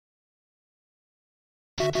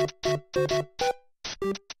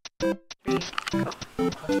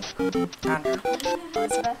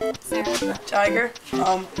Tiger.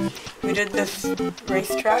 We did this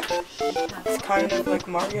racetrack. It's kind of like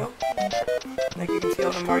Mario. Like you can see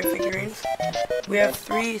all the Mario figurines. We have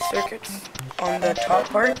 3 circuits on the top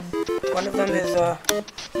part. One of them is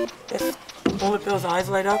this bullet bill's eyes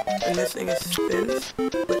light up, and this thing spins,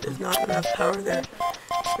 but there's not enough power there.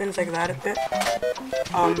 It spins like that a bit.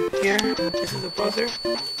 Here, this is a buzzer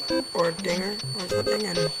or a dinger or something,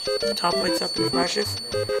 and the top lights up and flashes.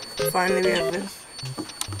 Finally, we have this.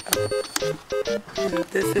 And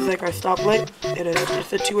this is like our stoplight.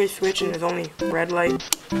 It's a 2-way switch, and there's only red light,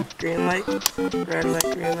 green light, red light,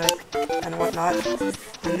 green light, and whatnot.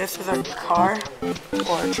 And this is our car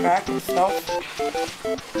or our track itself.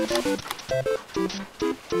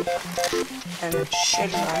 And it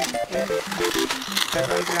should run here. It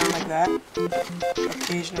runs around like that.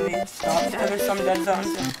 Occasionally it stops. There's some dead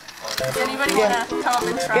zones. Does anybody want to come up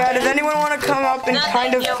and try? Yeah, does anyone want to come up and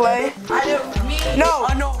kind of play? I do. Me. No.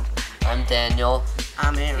 I know. I'm Daniel.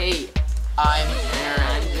 I'm Aaron. Hey, I'm Aaron.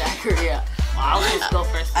 I'm Zachariah. I'll just go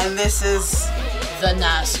first. And this is The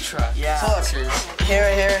NAS truck. yeah. So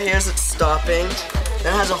here's it stopping.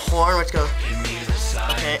 Then it has a horn which goes.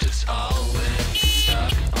 Okay.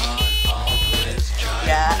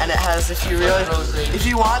 Yeah, and it has if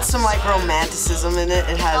you want some like romanticism in it,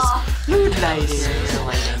 it has mood lighting.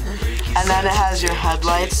 And then it has your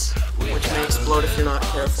headlights, which may explode if you're not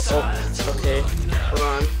careful. Oh, okay. Hold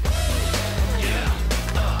on.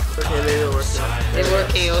 Okay, maybe it'll work now. It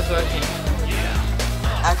was working.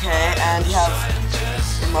 Okay, and you have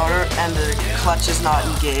the motor and the clutch is not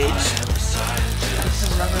engaged.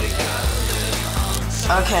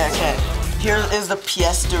 Okay. Here is the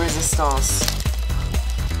pièce de résistance.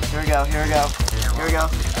 Here we go.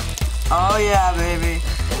 Oh yeah, baby.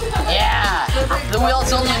 Yeah. The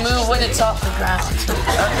wheels only move when it's off the ground.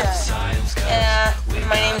 Okay.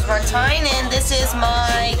 My name is Martine, and this is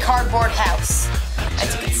my cardboard house.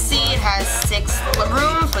 As you can see, it has 6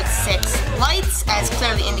 rooms with 6 lights, as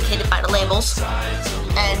clearly indicated by the labels.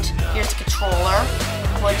 And here's the controller,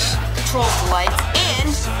 which controls the lights, and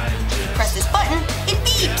if you press this button, it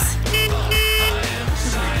beeps.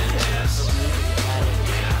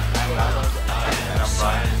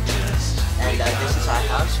 And this is our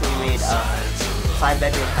house. We made a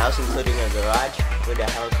 5-bedroom house, including a garage with a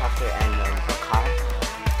helicopter and a car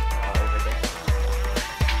over there.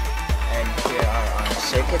 And here are our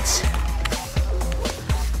circuits.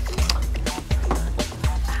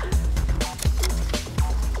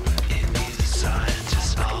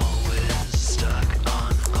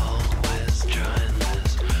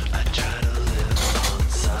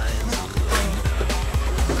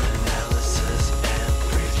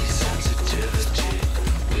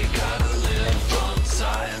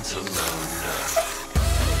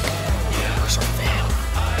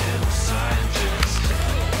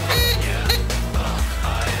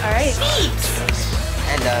 Alright, beeps!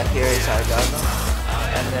 And here is our dog.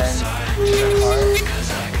 And then the car.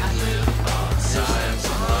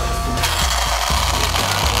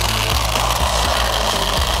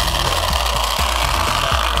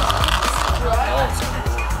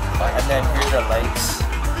 And then here's the lights.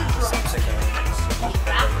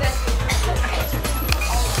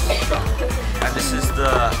 And this is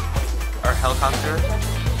our helicopter.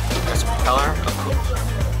 There's a propeller.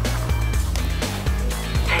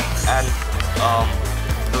 And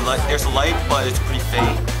there's a light, but it's pretty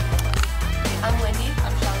faint. I'm Wendy.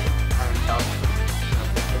 I'm Shelly. I'm Cal.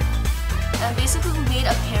 And basically we made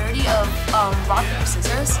a parody of Rock, Paper,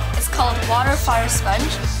 Scissors. It's called Water, Fire,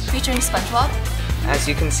 Sponge, featuring SpongeBob. As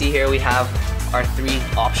you can see here, we have our 3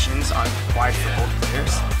 options on required for both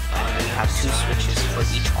players, and we have 2 switches for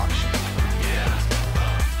each option.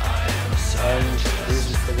 And the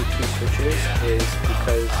reason for the 2 switches is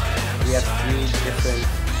because we have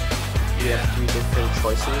 3 different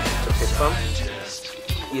choices to pick from.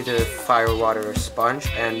 Either fire, water, or sponge,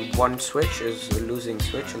 and one switch is a losing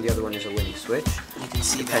switch and the other one is a winning switch. You can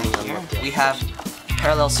see depending that on here. what We have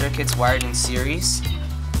parallel circuits wired in series.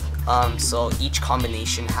 So each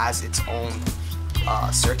combination has its own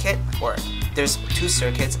circuit, or there's 2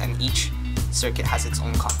 circuits and each circuit has its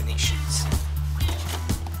own combinations.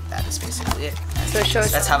 That is basically it. So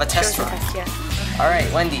Let's have a test run. Yeah.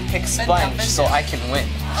 Alright, Wendy, pick sponge so I can win.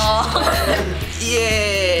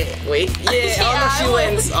 Yeah! Wait, yeah! Oh no, she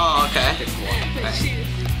wins! Oh, okay.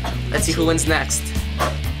 Let's see who wins next.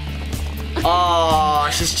 Oh,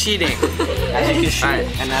 she's cheating.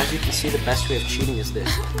 And as you can see, the best way of cheating is this.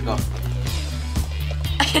 Go.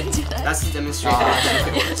 I can do that. That's the demonstration.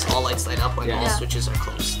 All lights light up when all switches are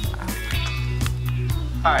closed.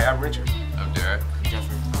 Hi, I'm Richard. I'm Derek.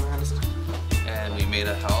 Jeffrey. And we made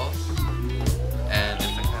a house. And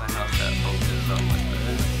it's the kind of house that opens up like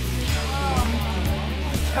this.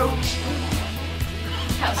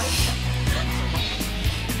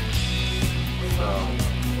 So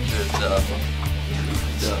there's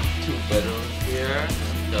the 2 bedrooms here,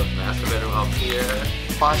 the master bedroom up here,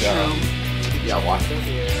 Washroom. yeah, washroom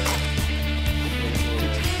here,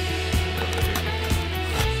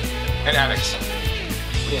 And Alex.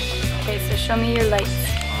 Okay, so show me your lights.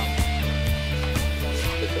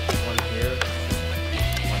 one here,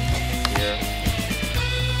 one here.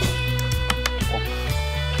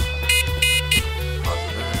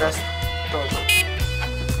 That's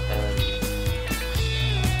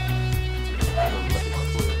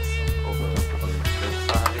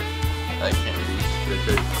I can't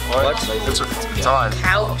read. What? It's on.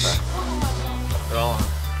 Couch. They're all on.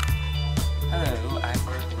 Hello, I'm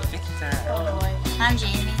Victor. I'm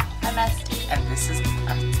Jamie. I'm Esty. And this is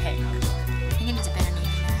our tank. I think it's a better name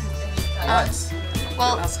than that. What?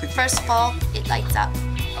 Well, What else could you first say? of all, it lights up.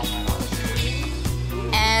 Oh my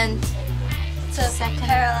gosh. And second,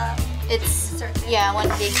 parallel. It's circuit. Yeah, one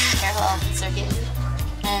big parallel circuit.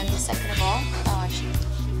 And second of all, oh shoot.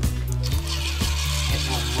 It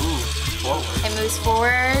will move forward. It moves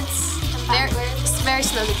forwards very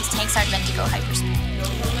slowly because tanks aren't meant to go hyperspeed.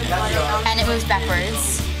 And it moves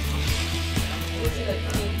backwards.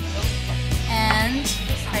 And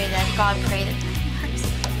pray that God pray that it works.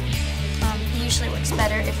 It usually works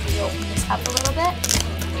better if we open this up a little bit.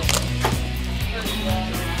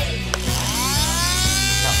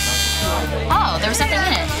 Oh, there was something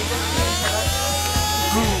in it.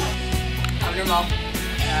 I'm your mom.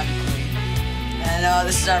 And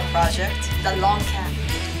this is our project, the long cat.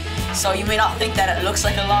 So you may not think that it looks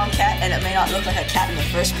like a long cat, and it may not look like a cat in the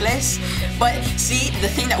first place. But see, the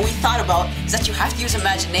thing that we thought about is that you have to use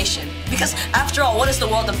imagination. Because after all, what is the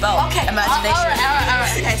world about? Okay, imagination. All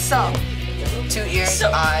right. Okay, so 2 ears,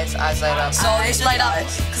 eyes light up. So eyes light up.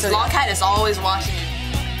 Because long cat is always watching you.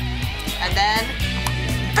 And then,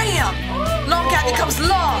 bam! Long cat becomes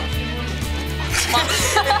long.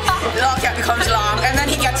 Long cat becomes long, and then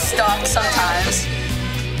he gets stuck sometimes.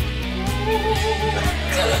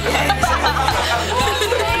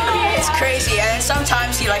 It's crazy, and then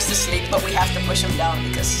sometimes he likes to sleep, but we have to push him down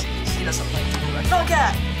because he doesn't like to do it. Long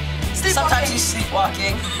cat! Sometimes he's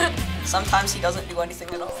sleepwalking. Sometimes he doesn't do anything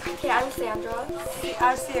at all. Okay, I'm Sandra.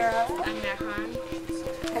 I'm Sierra. I'm Mehan.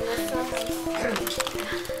 And this one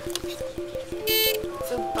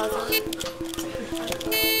is a buzzer.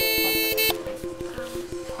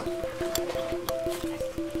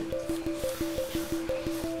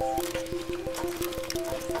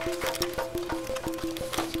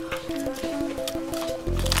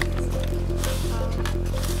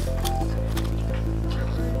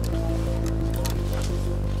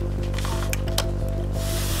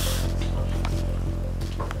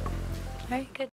 Very good.